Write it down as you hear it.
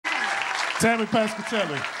Tammy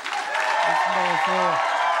Pascatelli.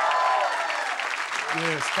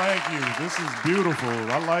 Yes, thank you. This is beautiful.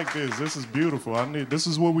 I like this. This is beautiful. This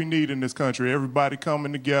is what we need in this country. Everybody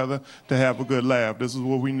coming together to have a good laugh. This is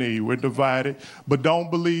what we need. We're divided, but don't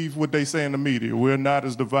believe what they say in the media. We're not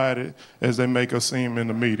as divided as they make us seem in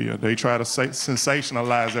the media. They try to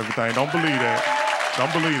sensationalize everything. Don't believe that.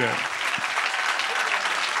 Don't believe that.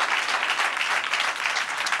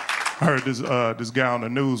 I heard this guy on the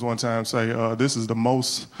news one time say, this is the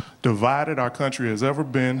most divided our country has ever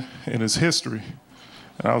been in its history.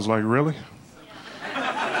 And I was like, really?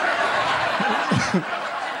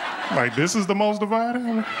 Like, this is the most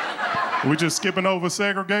divided? We just skipping over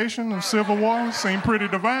segregation and civil war? Seem pretty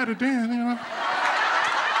divided then, you know?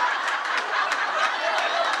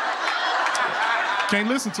 Can't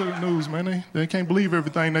listen to the news, man. They can't believe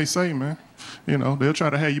everything they say, man. You know, they'll try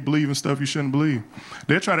to have you believe in stuff you shouldn't believe.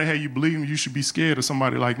 They'll try to have you believe you should be scared of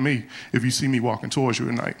somebody like me if you see me walking towards you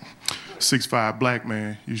at night. 6'5" black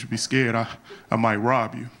man, you should be scared I might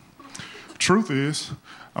rob you. Truth is,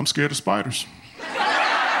 I'm scared of spiders. You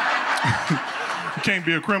can't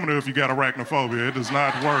be a criminal if you got arachnophobia. It does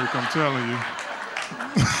not work, I'm telling you.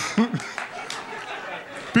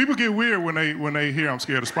 People get weird when they hear I'm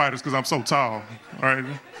scared of spiders because I'm so tall, right?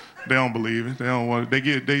 They don't believe it. They don't want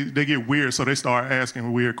it. They get weird, so they start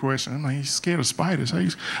asking weird questions. I'm like, you scared of spiders?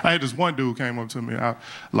 I had this one dude came up to me.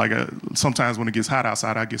 Sometimes when it gets hot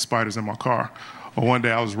outside, I get spiders in my car. Or one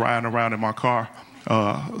day I was riding around in my car,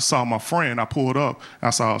 saw my friend. I pulled up.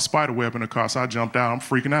 I saw a spider web in the car, so I jumped out. I'm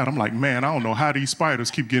freaking out. I'm like, man, I don't know how these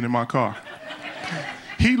spiders keep getting in my car.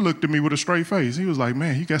 He looked at me with a straight face. He was like,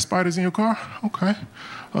 man, you got spiders in your car? Okay.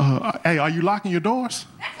 Hey, are you locking your doors?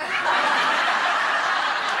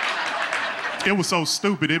 It was so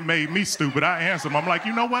stupid, it made me stupid. I answered him. I'm like,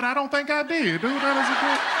 you know what? I don't think I did, dude.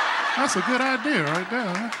 That's a good idea right there.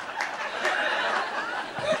 Huh?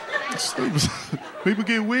 Stupid. People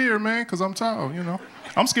get weird, man, because I'm tall, you know.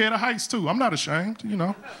 I'm scared of heights, too. I'm not ashamed, you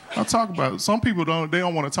know. I talk about it. Some people don't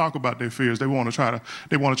want to talk about their fears. They want to try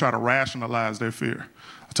to rationalize their fear.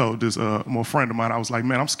 I told this more friend of mine, I was like,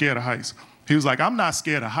 man, I'm scared of heights. He was like, I'm not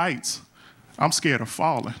scared of heights. I'm scared of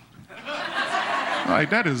falling.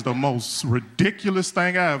 Like, that is the most ridiculous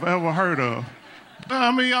thing I've ever heard of.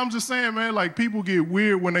 I mean, I'm just saying, man, like, people get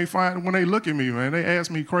weird when they look at me, man. They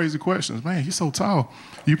ask me crazy questions. Man, you're so tall.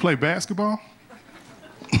 You play basketball?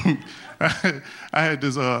 I had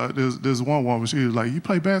this one woman, she was like, you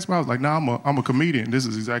play basketball? I was like, nah, I'm a comedian. This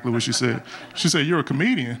is exactly what she said. She said, you're a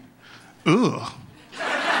comedian? Ugh.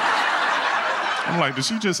 I'm like, did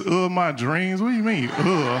she just my dreams? What do you mean,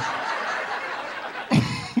 ugh?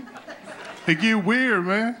 It get weird,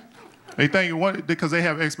 man. They think, because they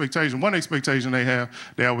have expectations. One expectation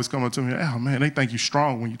they always come up to me, oh man, they think you're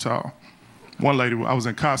strong when you're tall. One lady, I was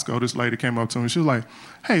in Costco, this lady came up to me, she was like,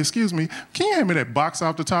 hey, excuse me, can you hand me that box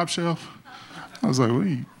off the top shelf? I was like, what are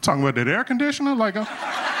you talking about, that air conditioner? Like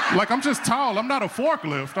I'm just tall, I'm not a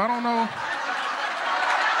forklift, I don't know.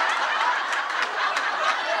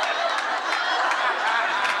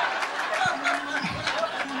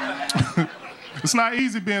 It's not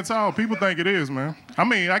easy being tall. People think it is, man. I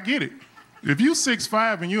mean, I get it. If you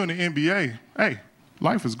 6'5" and you're in the NBA, hey,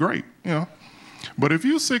 life is great, you know. But if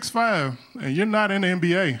you 6'5" and you're not in the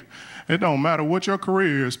NBA, it don't matter what your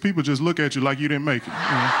career is. People just look at you like you didn't make it. You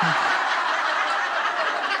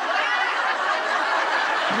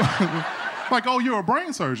know? Like, oh, you're a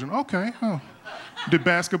brain surgeon. Okay. Oh. Did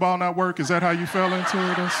basketball not work? Is that how you fell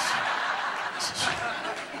into it?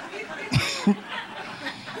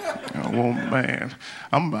 Well, man,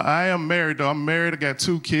 I am married, though. I'm married. I got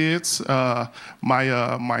 2 kids.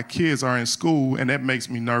 My kids are in school, and that makes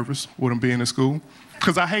me nervous with them being in school.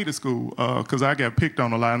 Because I hated school, because I got picked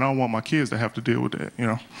on a lot, and I don't want my kids to have to deal with that, you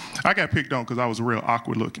know. I got picked on because I was real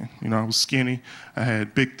awkward looking. You know, I was skinny. I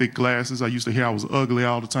had big, thick glasses. I used to hear I was ugly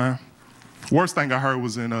all the time. Worst thing I heard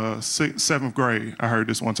was in 7th grade. I heard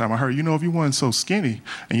this one time. I heard, you know, if you wasn't so skinny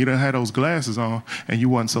and you didn't have those glasses on and you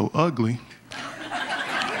wasn't so ugly,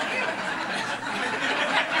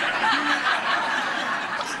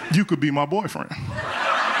 you could be my boyfriend.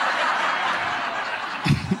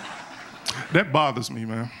 That bothers me,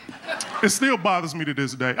 man. It still bothers me to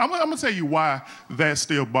this day. I'm gonna tell you why that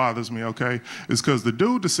still bothers me, okay? It's because the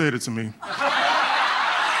dude that said it to me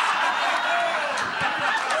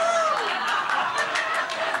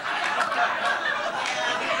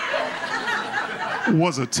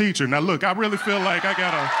was a teacher. Now look, I really feel like I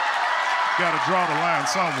gotta draw the line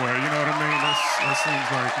somewhere, you know what I mean? That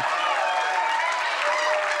seems like...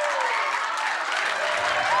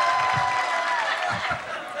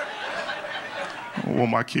 I don't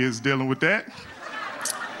want my kids dealing with that.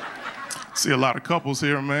 See a lot of couples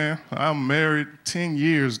here, man. I'm married 10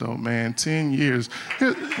 years, though, man. 10 years.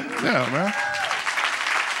 Yeah, man.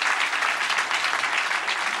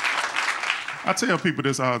 I tell people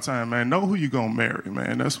this all the time, man. Know who you're going to marry,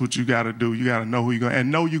 man. That's what you got to do. You got to know who you're going to, and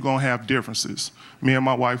know you're going to have differences. Me and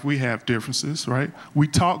my wife, we have differences, right? We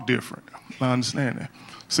talk different. I understand that.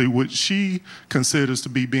 See, what she considers to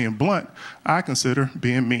be being blunt, I consider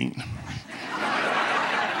being mean.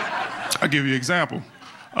 I'll give you an example.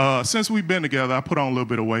 Since we've been together, I put on a little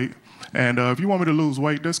bit of weight. And if you want me to lose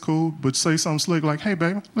weight, that's cool. But say something slick like, hey,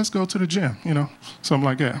 baby, let's go to the gym, you know, something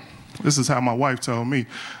like that. This is how my wife told me.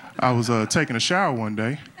 I was taking a shower one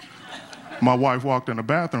day. My wife walked in the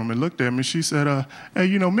bathroom and looked at me. She said, hey,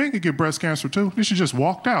 you know, men can get breast cancer too. Then she just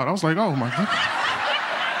walked out. I was like, oh, my God.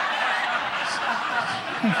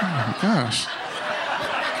 Oh, my gosh.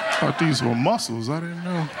 I thought these were muscles. I didn't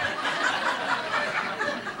know.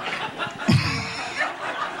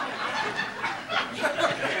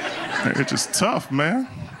 It's just tough, man.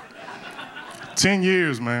 10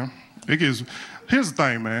 years, man. Here's the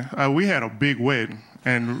thing, man. We had a big wedding.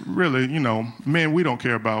 And really, you know, men, we don't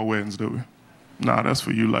care about weddings, do we? Nah, that's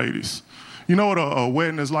for you ladies. You know what a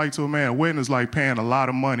wedding is like to a man? A wedding is like paying a lot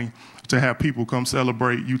of money to have people come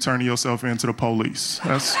celebrate you turning yourself into the police.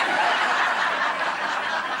 That's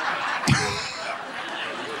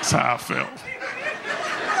how I felt.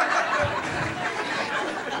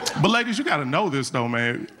 But ladies, you gotta know this though,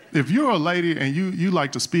 man. If you're a lady and you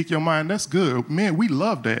like to speak your mind, that's good. Man, we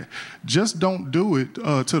love that. Just don't do it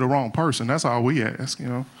to the wrong person. That's all we ask, you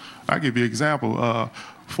know. I'll give you an example.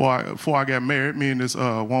 Before I got married, me and this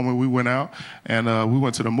woman, we went out and we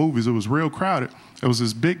went to the movies. It was real crowded. There was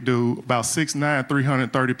this big dude, about 6'9",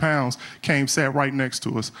 330 pounds, came, sat right next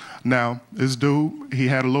to us. Now, this dude, he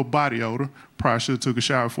had a little body odor. Probably should have took a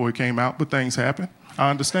shower before he came out, but things happen. I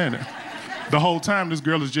understand that. The whole time, this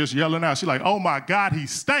girl is just yelling out. She's like, oh, my God, he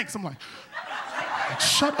stinks. I'm like,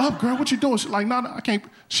 shut up, girl. What you doing? She's like, no, I can't.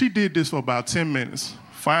 She did this for about 10 minutes.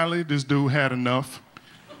 Finally, this dude had enough.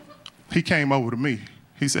 He came over to me.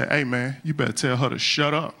 He said, hey, man, you better tell her to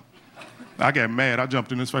shut up. I got mad. I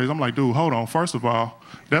jumped in his face. I'm like, dude, hold on. First of all,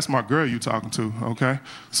 that's my girl you talking to, okay?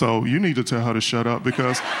 So you need to tell her to shut up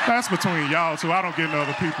because that's between y'all two. I don't get in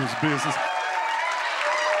other people's business.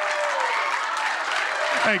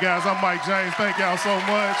 Hey, guys, I'm Mike James. Thank y'all so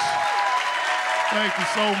much. Thank you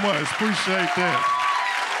so much. Appreciate that.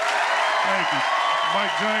 Thank you.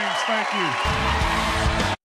 Mike James, thank you.